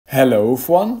Hello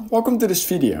everyone, welcome to this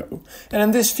video. And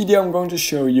in this video I'm going to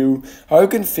show you how you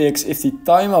can fix if the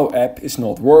Tiimo app is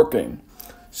not working.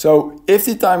 So if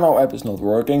the Tiimo app is not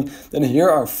working, then here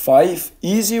are 5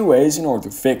 easy ways in order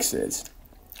to fix this.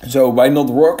 So by not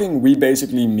working, we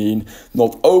basically mean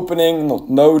not opening, not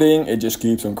loading, it just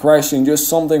keeps on crashing, just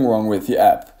something wrong with the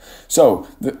app. So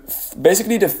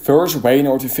basically the first way in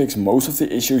order to fix most of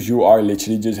the issues you are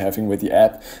literally just having with the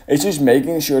app is just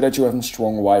making sure that you have a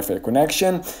strong Wi-Fi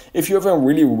connection. If you have a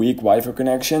really weak Wi-Fi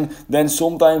connection, then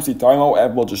sometimes the Tiimo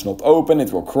app will just not open,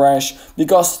 it will crash,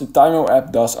 because the Tiimo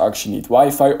app does actually need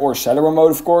Wi-Fi or cellular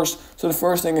mode of course. So the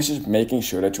first thing is just making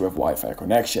sure that you have Wi-Fi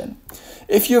connection.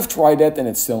 If you have tried that and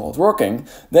it's still not working,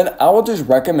 then I would just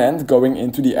recommend going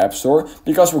into the App Store,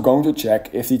 because we're going to check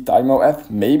if the Tiimo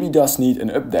app maybe does need an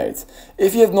update.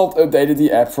 If you have not updated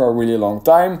the app for a really long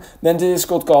time, then this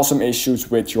could cause some issues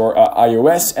with your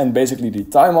iOS and basically the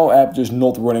Tiimo app just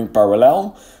not running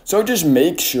parallel. So just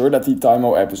make sure that the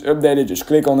Tiimo app is updated, just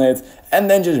click on it and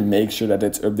then just make sure that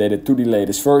it's updated to the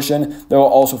latest version. That will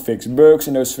also fix bugs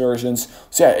in those versions.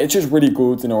 So yeah, it's just really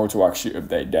good in order to actually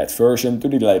update that version to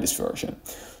the latest version.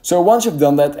 So once you've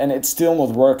done that and it's still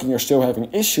not working, you're still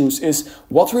having issues, is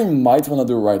what we might want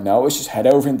to do right now is just head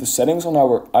over into settings on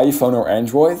our iPhone or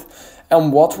Android.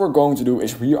 And what we're going to do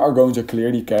is we are going to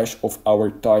clear the cache of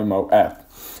our Tiimo app.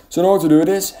 So in order to do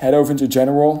this, head over into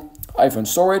General, iPhone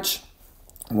Storage.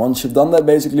 Once you've done that,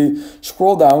 basically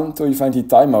scroll down till you find the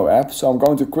Tiimo app. So I'm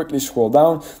going to quickly scroll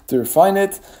down to find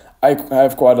it. I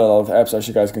have quite a lot of apps as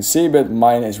you guys can see, but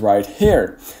mine is right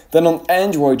here. Then on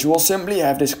Android you will simply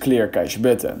have this clear cache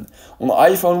button. On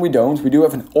iPhone we don't, we do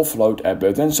have an offload app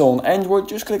button. So on Android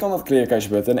just click on that clear cache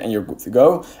button and you're good to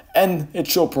go. And it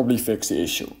should probably fix the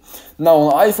issue. Now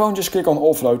on iPhone just click on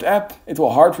offload app, it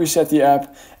will hard reset the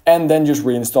app and then just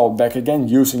reinstall back again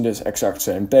using this exact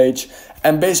same page.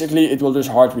 And basically it will just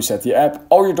hard reset the app,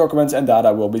 all your documents and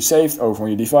data will be saved over on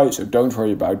your device, so don't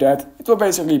worry about that. It will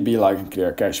basically be like a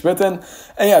clear cache button.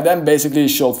 And yeah, then basically it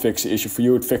should fix the issue for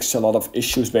you. It fixes a lot of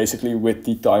issues basically with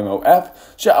the Tiimo app.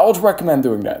 So yeah, I would recommend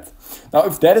doing that. Now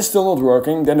if that is still not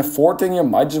working, then the fourth thing you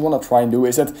might just want to try and do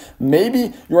is that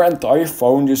maybe your entire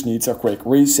phone just needs a quick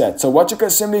reset. So what you can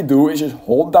simply do is just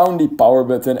hold down the power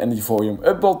button and the volume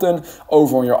up button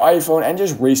over on your iPhone and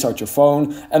just restart your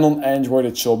phone. And on Android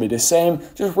it should be the same.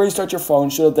 Just restart your phone,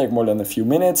 shouldn't take more than a few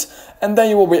minutes, and then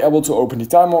you will be able to open the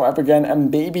Tiimo app again,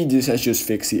 and maybe this has just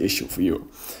fixed the issue for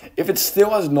you. If it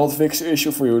still has not fixed the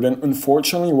issue for you, then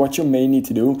unfortunately what you may need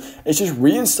to do is just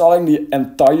reinstalling the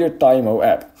entire Tiimo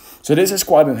app. So this is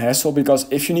quite a hassle, because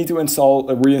if you need to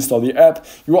reinstall the app,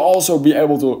 you will also be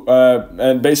able to,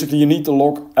 and basically you need to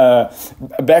log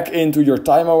back into your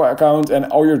Tiimo account, and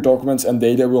all your documents and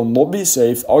data will not be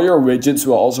saved. All your widgets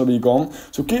will also be gone.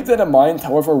 So keep that in mind.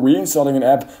 However, reinstalling an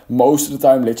app most of the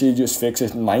time literally just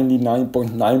fixes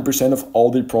 99.9% of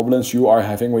all the problems you are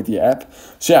having with the app.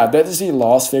 So yeah, that is the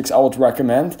last fix I would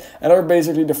recommend. And are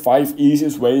basically the 5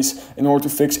 easiest ways in order to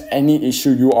fix any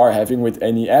issue you are having with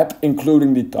any app,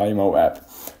 including the Tiimo app.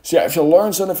 So yeah, if you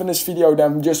learned something from this video,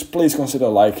 then just please consider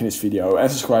liking this video and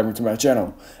subscribing to my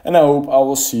channel. And I hope I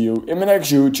will see you in my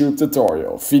next YouTube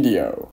tutorial video.